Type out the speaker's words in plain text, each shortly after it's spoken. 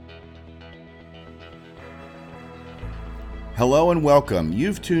Hello and welcome.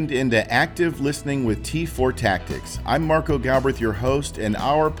 You've tuned into Active Listening with T4 Tactics. I'm Marco Galbraith, your host, and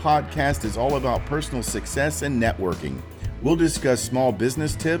our podcast is all about personal success and networking. We'll discuss small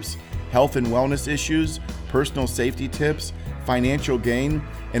business tips, health and wellness issues, personal safety tips, financial gain,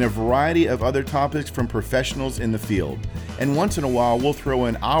 and a variety of other topics from professionals in the field. And once in a while, we'll throw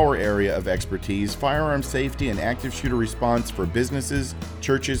in our area of expertise, firearm safety and active shooter response for businesses,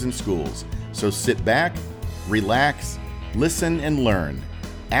 churches, and schools. So sit back, relax, listen and learn.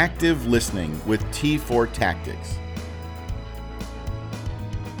 Active Listening with T4 Tactics.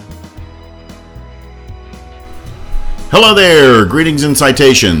 Hello there, greetings and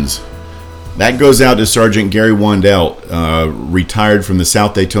citations. That goes out to Sergeant Gary Wandell, retired from the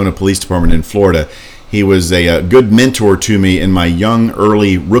South Daytona Police Department in Florida. He was a good mentor to me in my young,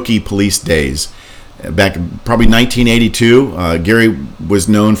 early rookie police days. Back probably 1982, Gary was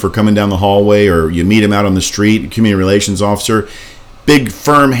known for coming down the hallway, or you meet him out on the street, community relations officer. Big,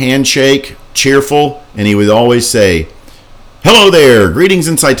 firm handshake, cheerful, and he would always say, "Hello there, greetings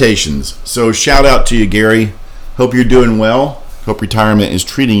and citations." So shout out to you, Gary. Hope you're doing well. Hope retirement is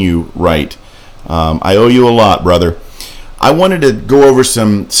treating you right. I owe you a lot, brother. I wanted to go over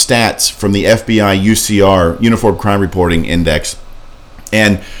some stats from the FBI UCR, Uniform Crime Reporting Index.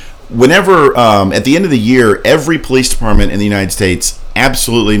 And whenever, at the end of the year, every police department in the United States,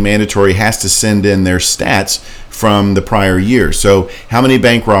 absolutely mandatory, has to send in their stats from the prior year. So how many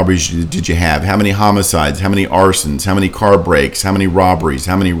bank robberies did you have? How many homicides? How many arsons? How many car breaks? How many robberies?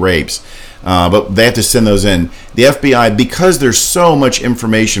 How many rapes? But they have to send those in. The FBI, because there's so much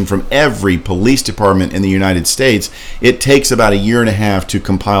information from every police department in the United States, it takes about a year and a half to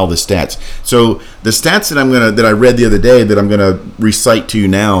compile the stats. So the stats that I read the other day that I'm gonna recite to you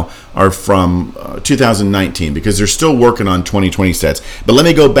now are from 2019, because they're still working on 2020 stats. But let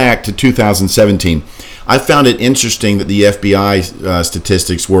me go back to 2017. I found it interesting that the FBI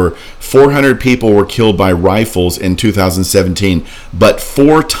statistics were 400 people were killed by rifles in 2017, but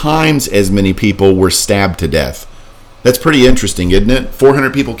 4 times as many people were stabbed to death. That's pretty interesting, isn't it?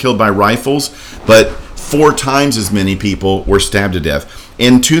 400 people killed by rifles, but 4 times as many people were stabbed to death.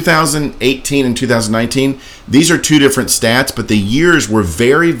 In 2018 and 2019, these are two different stats, but the years were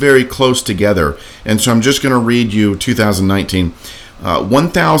very, very close together. And so I'm just going to read you 2019.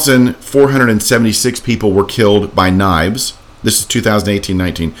 1,476 people were killed by knives. This is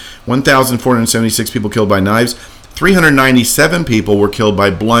 2018-19. 1,476 people killed by knives. 397 people were killed by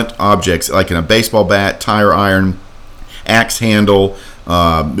blunt objects, like in a baseball bat, tire iron, axe handle,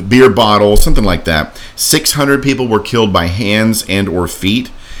 beer bottle, something like that. 600 people were killed by hands and or feet.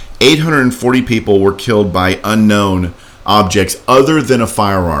 840 people were killed by unknown objects other than a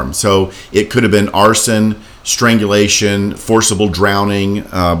firearm. So it could have been arson, strangulation, forcible drowning,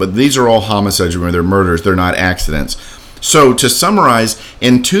 but these are all homicides. Remember, they're murders, they're not accidents. So to summarize,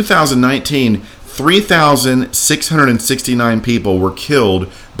 in 2019, 3,669 people were killed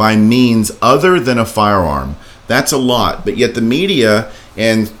by means other than a firearm. That's a lot, but yet the media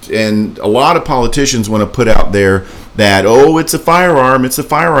and a lot of politicians want to put out there that, oh, it's a firearm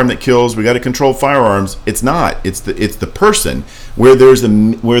that kills, we got to control firearms. It's not. It's the person. Where there's a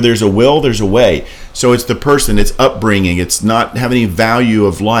will, there's a way. So it's the person, it's upbringing, it's not having any value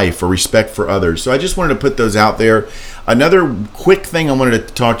of life or respect for others. So I just wanted to put those out there. Another quick thing I wanted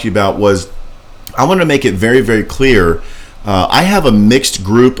to talk to you about was, I wanted to make it very, very clear. I have a mixed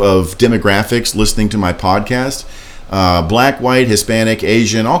group of demographics listening to my podcast. Black, white, Hispanic,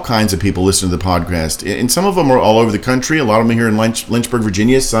 Asian, all kinds of people listen to the podcast. And some of them are all over the country. A lot of them are here in Lynchburg,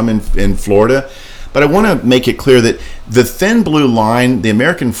 Virginia, some in Florida. But I want to make it clear that the thin blue line, the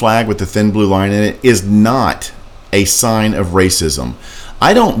American flag with the thin blue line in it, is not a sign of racism.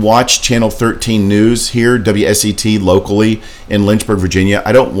 I don't watch Channel 13 News here, WSET, locally in Lynchburg, Virginia.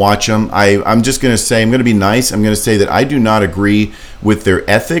 I don't watch them. I'm just going to say, I'm going to be nice. I'm going to say that I do not agree with their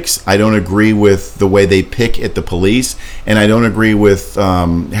ethics. I don't agree with the way they pick at the police. And I don't agree with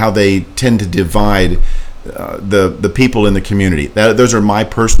how they tend to divide the people in the community. Those are my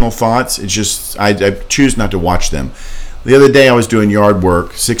personal thoughts. It's just, I choose not to watch them. The other day I was doing yard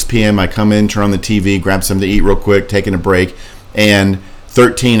work, 6 p.m. I come in, turn on the TV, grab something to eat real quick, taking a break, and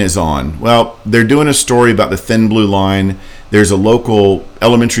 13 is on. Well, they're doing a story about the thin blue line. There's a local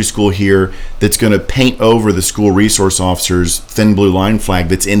elementary school here that's going to paint over the school resource officer's thin blue line flag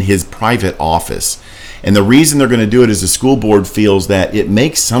that's in his private office. And the reason they're going to do it is the school board feels that it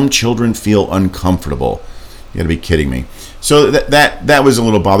makes some children feel uncomfortable. You got to be kidding me. So that was a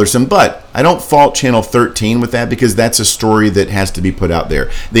little bothersome, but I don't fault Channel 13 with that, because that's a story that has to be put out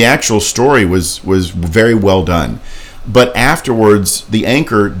there. The actual story was very well done. But afterwards, the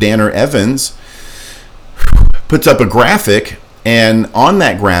anchor, Danner Evans, puts up a graphic, and on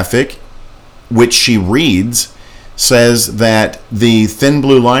that graphic, which she reads, says that the thin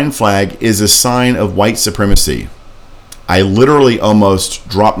blue line flag is a sign of white supremacy. I literally almost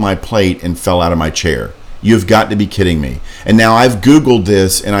dropped my plate and fell out of my chair. You've got to be kidding me. And now I've Googled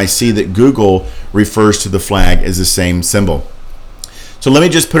this, and I see that Google refers to the flag as the same symbol. So let me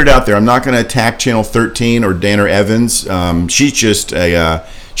just put it out there. I'm not going to attack Channel 13 or Dana Evans. She's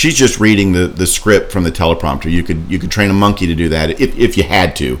just reading the script from the teleprompter. You could train a monkey to do that if you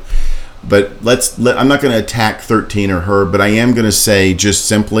had to. But I'm not going to attack 13 or her, but I am going to say just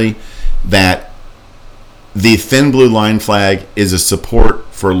simply that the thin blue line flag is a support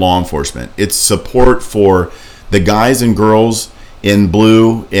for law enforcement. It's support for the guys and girls in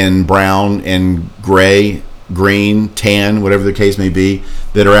blue, in brown, in gray, green, tan, whatever the case may be,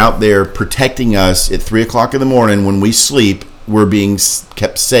 that are out there protecting us at 3 o'clock in the morning when we sleep. We're being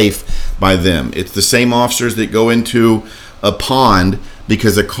kept safe by them. It's the same officers that go into a pond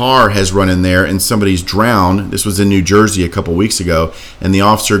because a car has run in there and somebody's drowned. This was in New Jersey a couple weeks ago, and the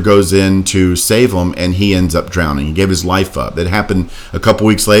officer goes in to save him, and he ends up drowning. He gave his life up. That happened a couple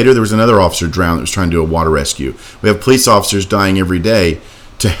weeks later. There was another officer drowned that was trying to do a water rescue. We have police officers dying every day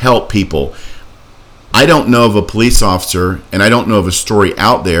to help people. I don't know of a police officer, and I don't know of a story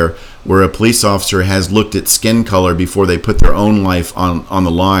out there where a police officer has looked at skin color before they put their own life on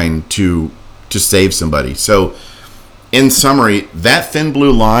the line to save somebody. So, in summary, that thin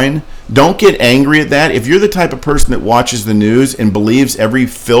blue line, don't get angry at that. If you're the type of person that watches the news and believes every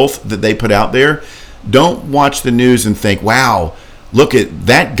filth that they put out there, don't watch the news and think, wow, look at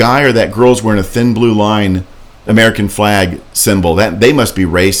that guy or that girl's wearing a thin blue line American flag symbol. That they must be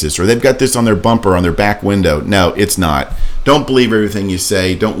racist, or they've got this on their bumper, on their back window. No, it's not. Don't believe everything you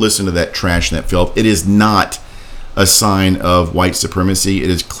say. Don't listen to that trash and that filth. It is not a sign of white supremacy. It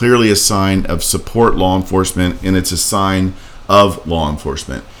is clearly a sign of support law enforcement, and it's a sign of law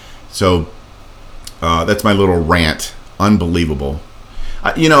enforcement. So that's my little rant. Unbelievable.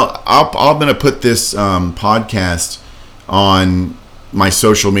 I'm going to put this podcast on my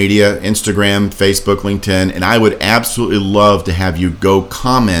social media, Instagram, Facebook, LinkedIn, and I would absolutely love to have you go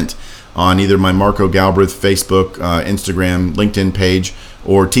comment on either my Marco Galbraith Facebook, Instagram, LinkedIn page,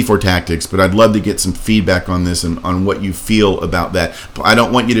 or T4 Tactics, but I'd love to get some feedback on this and on what you feel about that. I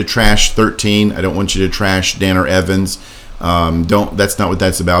don't want you to trash 13. I don't want you to trash Dana Evans. That's not what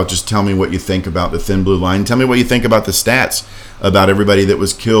that's about. Just tell me what you think about the thin blue line. Tell me what you think about the stats about everybody that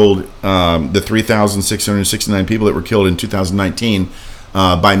was killed, the 3,669 people that were killed in 2019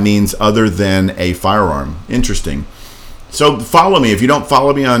 by means other than a firearm. Interesting. So follow me. If you don't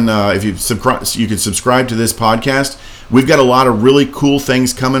follow me on, you can subscribe to this podcast. We've got a lot of really cool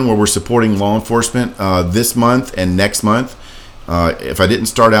things coming where we're supporting law enforcement this month and next month. If I didn't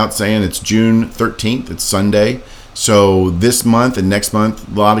start out saying it's June 13th, it's Sunday. So this month and next month,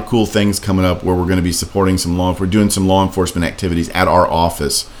 a lot of cool things coming up where we're going to be supporting we're doing some law enforcement activities at our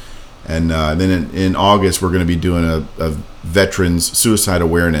office. And then in August, we're going to be doing a veterans suicide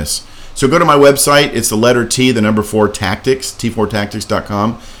awareness. So go to my website. It's the letter T, the number 4 tactics,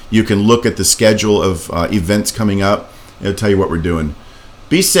 t4tactics.com. You can look at the schedule of events coming up. It'll tell you what we're doing.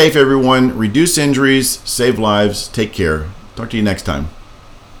 Be safe, everyone. Reduce injuries, save lives. Take care. Talk to you next time.